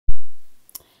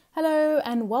Hello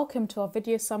and welcome to our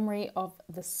video summary of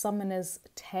The Summoner's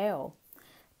Tale.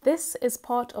 This is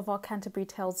part of our Canterbury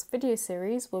Tales video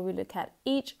series where we look at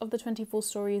each of the 24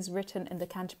 stories written in the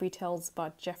Canterbury Tales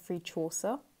by Geoffrey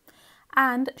Chaucer.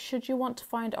 And should you want to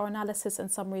find our analysis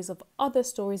and summaries of other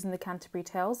stories in the Canterbury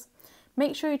Tales,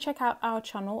 make sure you check out our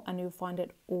channel and you'll find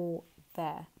it all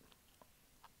there.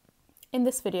 In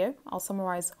this video, I'll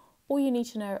summarise all you need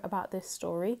to know about this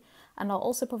story, and I'll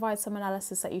also provide some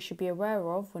analysis that you should be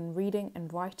aware of when reading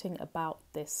and writing about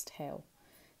this tale.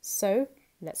 So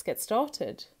let's get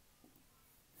started.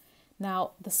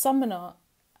 Now, the summoner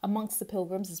amongst the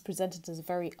pilgrims is presented as a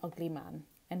very ugly man,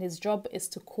 and his job is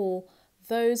to call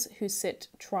those who sit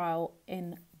trial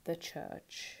in the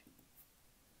church.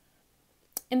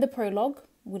 In the prologue,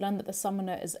 we learn that the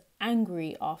summoner is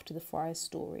angry after the friar's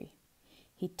story.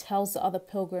 He tells the other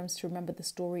pilgrims to remember the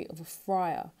story of a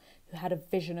friar who had a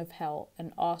vision of hell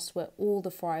and asked where all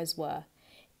the friars were,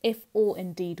 if all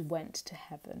indeed went to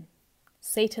heaven.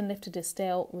 Satan lifted his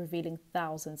tail, revealing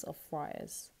thousands of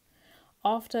friars.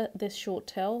 After this short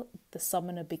tale, the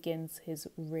summoner begins his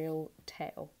real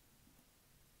tale.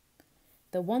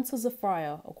 There once was a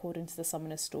friar, according to the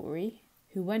summoner's story,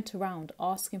 who went around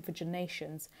asking for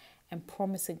donations and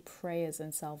promising prayers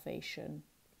and salvation.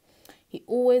 He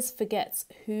always forgets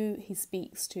who he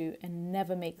speaks to and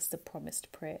never makes the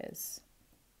promised prayers.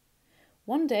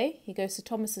 One day, he goes to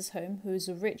Thomas's home, who is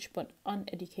a rich but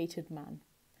uneducated man.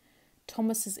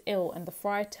 Thomas is ill, and the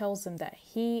friar tells him that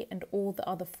he and all the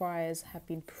other friars have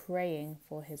been praying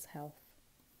for his health.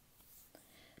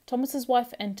 Thomas's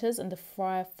wife enters, and the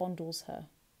friar fondles her.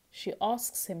 She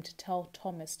asks him to tell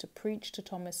Thomas to preach to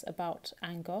Thomas about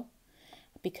anger,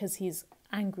 because he's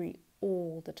angry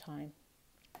all the time.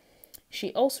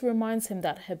 She also reminds him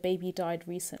that her baby died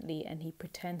recently and he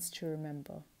pretends to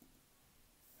remember.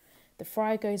 The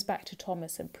friar goes back to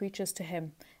Thomas and preaches to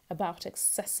him about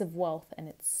excessive wealth and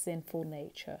its sinful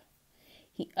nature.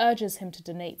 He urges him to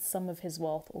donate some of his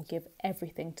wealth or give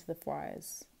everything to the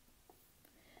friars.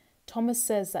 Thomas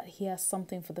says that he has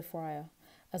something for the friar,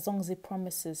 as long as he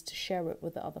promises to share it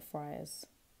with the other friars.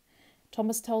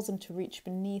 Thomas tells him to reach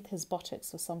beneath his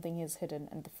buttocks for something he has hidden,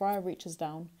 and the friar reaches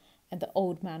down, and the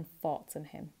old man farts on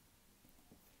him.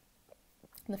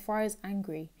 The friar is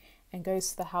angry and goes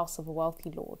to the house of a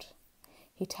wealthy lord.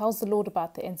 He tells the lord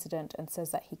about the incident and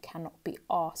says that he cannot be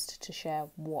asked to share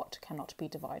what cannot be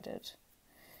divided.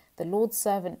 The lord's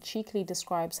servant cheekily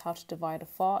describes how to divide a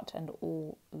fart, and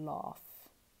all laugh.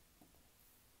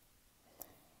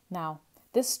 Now,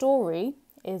 this story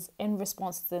is in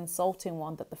response to the insulting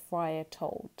one that the friar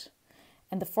told.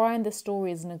 And the friar in this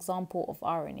story is an example of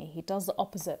irony. He does the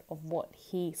opposite of what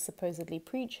he supposedly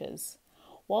preaches.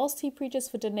 Whilst he preaches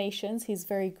for donations, he's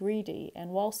very greedy.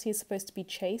 And whilst he's supposed to be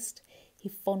chaste, he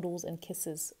fondles and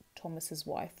kisses Thomas's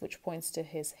wife, which points to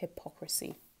his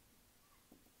hypocrisy.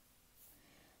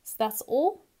 So that's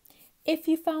all. If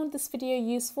you found this video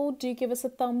useful, do give us a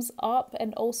thumbs up,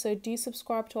 and also do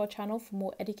subscribe to our channel for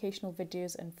more educational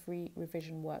videos and free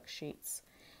revision worksheets.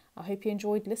 I hope you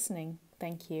enjoyed listening.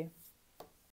 Thank you.